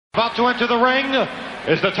About to enter the ring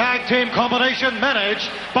is the tag team combination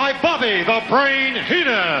managed by Bobby the Brain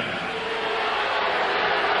Heenan.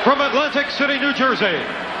 From Atlantic City, New Jersey,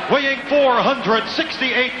 weighing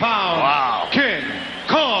 468 pounds, wow. King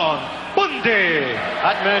Kong Bundy.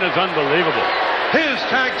 That man is unbelievable. His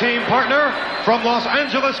tag team partner from Los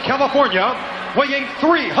Angeles, California, weighing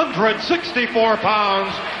 364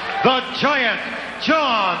 pounds, the Giant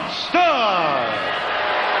John Studd.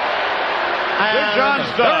 And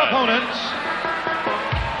their opponents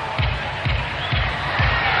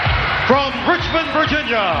from Richmond,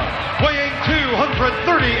 Virginia, weighing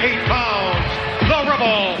 238 pounds, the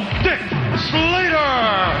Rebel Dick Slater.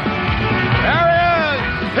 There he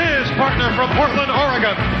is. His partner from Portland,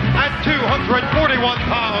 Oregon, at 241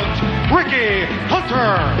 pounds, Ricky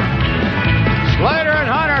Hunter. Slater and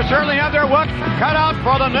Hunter certainly have their work cut out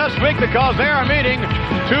for them this week because they are meeting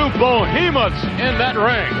two behemoths in that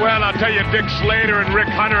ring. Well, I'll tell you, Dick Slater and Rick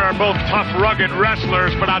Hunter are both tough, rugged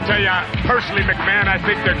wrestlers, but I'll tell you, personally, McMahon, I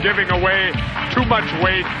think they're giving away too much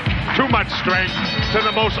weight, too much strength to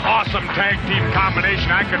the most awesome tag team combination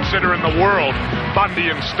I consider in the world, Bundy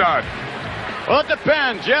and Studd. Well, it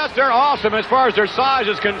depends. Yes, they're awesome as far as their size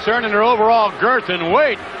is concerned and their overall girth and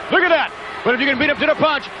weight. Look at that. But if you can beat him to the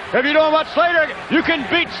punch, if you know what Slater, you can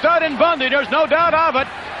beat Studd and Bundy. There's no doubt of it.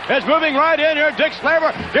 It's moving right in here. Dick Slater,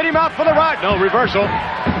 get him out for the ride. No, reversal.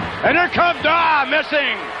 And here comes,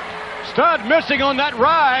 missing. Studd missing on that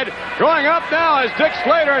ride. Going up now is Dick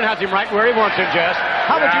Slater and has him right where he wants him, Jess.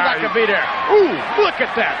 How would you like to be there? Ooh, look at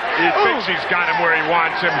that. He thinks he's got him where he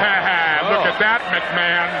wants him. Look at that,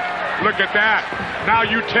 McMahon. Look at that. Now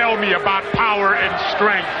you tell me about power and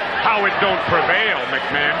strength, how it don't prevail,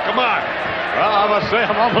 McMahon. Come on. Well, I must say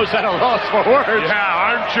I'm almost at a loss for words. Yeah,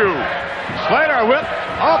 aren't you? Slater whip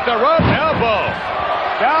off the rope, elbow.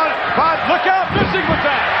 Down, but look out, missing with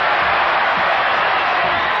that.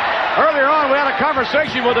 Earlier on, we had a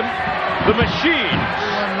conversation with the Machine.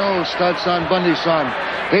 Everyone knows Studd's son, Bundy's son.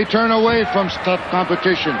 They turn away from tough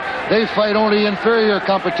competition. They fight only inferior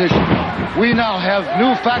competition. We now have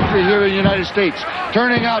new factory here in the United States,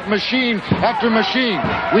 turning out machine after machine.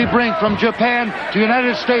 We bring from Japan to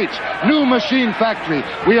United States, new machine factory.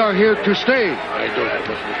 We are here to stay.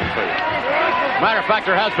 Matter of fact,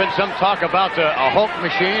 there has been some talk about a Hulk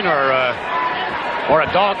machine or a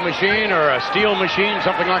dog machine or a steel machine,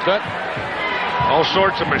 something like that. All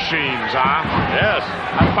sorts of machines, huh? Yes.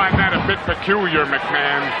 I find that a bit peculiar,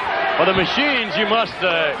 McMahon. Well, the machines, you must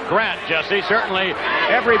grant, Jesse, certainly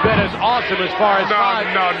every bit as awesome as far as...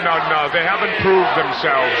 No. They haven't proved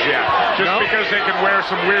themselves yet. Just because they can wear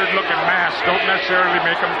some weird-looking masks don't necessarily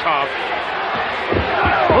make them tough.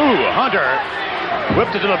 Ooh, Hunter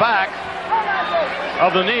whipped it to the back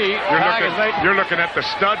of the knee. You're looking at the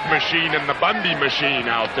Studd machine and the Bundy machine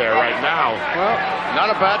out there right now. Well, not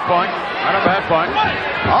a bad point. Not a bad point.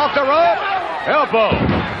 Off the rope. Elbow.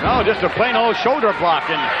 No, just a plain old shoulder block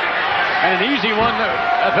and an easy one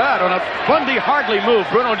at that on a Bundy hardly move.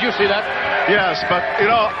 Bruno, did you see that? Yes, but,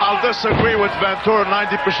 I'll disagree with Ventura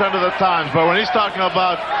 90% of the times. But when he's talking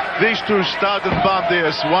about these two, Studd and Bundy,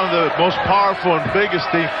 as one of the most powerful and biggest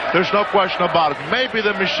teams, there's no question about it. Maybe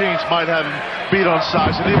the machines might have him beat on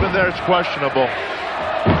size, and even there it's questionable.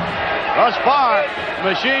 Thus far,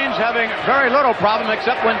 machines having very little problem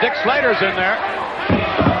except when Dick Slater's in there.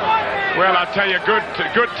 Well, I'll tell you,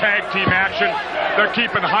 good tag team action. They're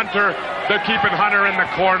keeping Hunter in the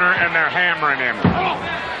corner, and they're hammering him.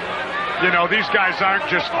 You know, these guys aren't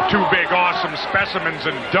just two big, awesome specimens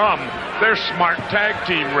and dumb. They're smart tag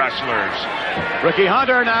team wrestlers. Ricky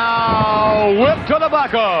Hunter now whipped to the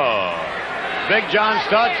buckle. Big John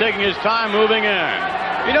Studd taking his time moving in.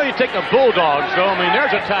 You know, you take the Bulldogs, though. I mean,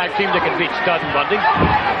 there's a tag team that can beat Studd and Bundy.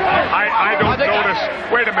 I don't notice...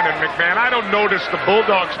 Wait a minute, McMahon. I don't notice the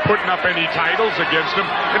Bulldogs putting up any titles against them.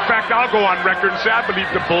 In fact, I'll go on record and say I believe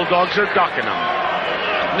the Bulldogs are ducking them.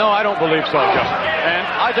 No, I don't believe so, Justin. And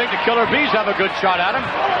I think the Killer Bees have a good shot at him.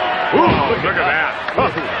 Ooh, look at that.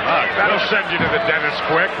 That'll send you to the dentist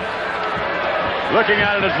quick. Looking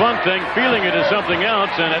at it is one thing, feeling it is something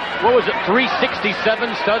else. And what was it, 367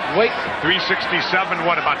 Studd's weight? 367,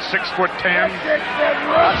 what, about 6'10"?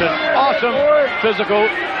 That's an awesome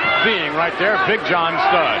physical being right there, Big John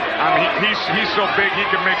Studd. I mean, he's so big he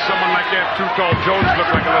can make someone like that Too Tall Jones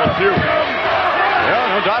look like a little puke.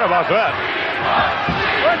 Yeah, no doubt about that.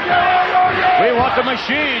 We want the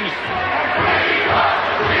machines.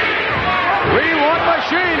 We want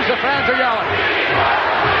machines, the fans are yelling.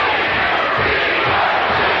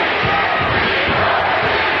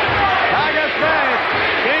 Tiger's face.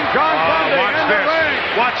 King Kong Bundy in the ring.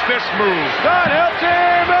 Watch this move. Studd, he'll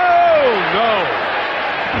team move. No.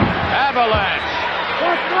 Avalanche.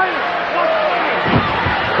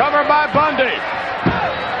 Covered by Bundy.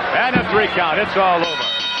 And a 3 count. It's all over.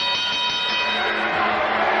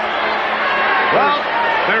 Well,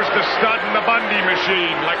 there's the stud in the Bundy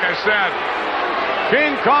machine, like I said.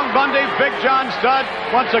 King Kong Bundy, Big John Studd,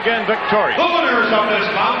 once again victorious. The winners of this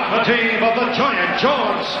bout, the team of the Giant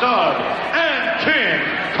John Studd and King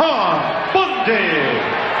Kong Bundy.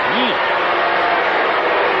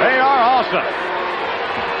 They are awesome.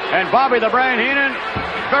 And Bobby the Brain Heenan,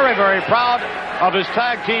 very, very proud of his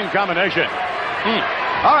tag team combination.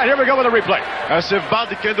 All right, here we go with a replay. As if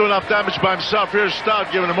Bundy can do enough damage by himself. Here's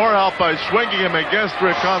Studd giving him more help by swinging him against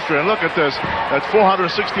Rick Hunter. And look at this. At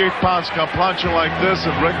 468 pounds, come plunging like this,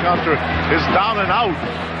 and Rick Hunter is down and out.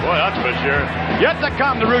 Boy, that's for sure. Yet to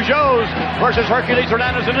come, the Rougeaus versus Hercules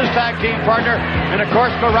Hernandez and his tag team partner. And, of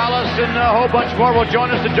course, Morales and a whole bunch more will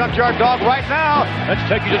join us, the Junkyard Dog, right now. Let's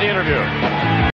take you to the interview.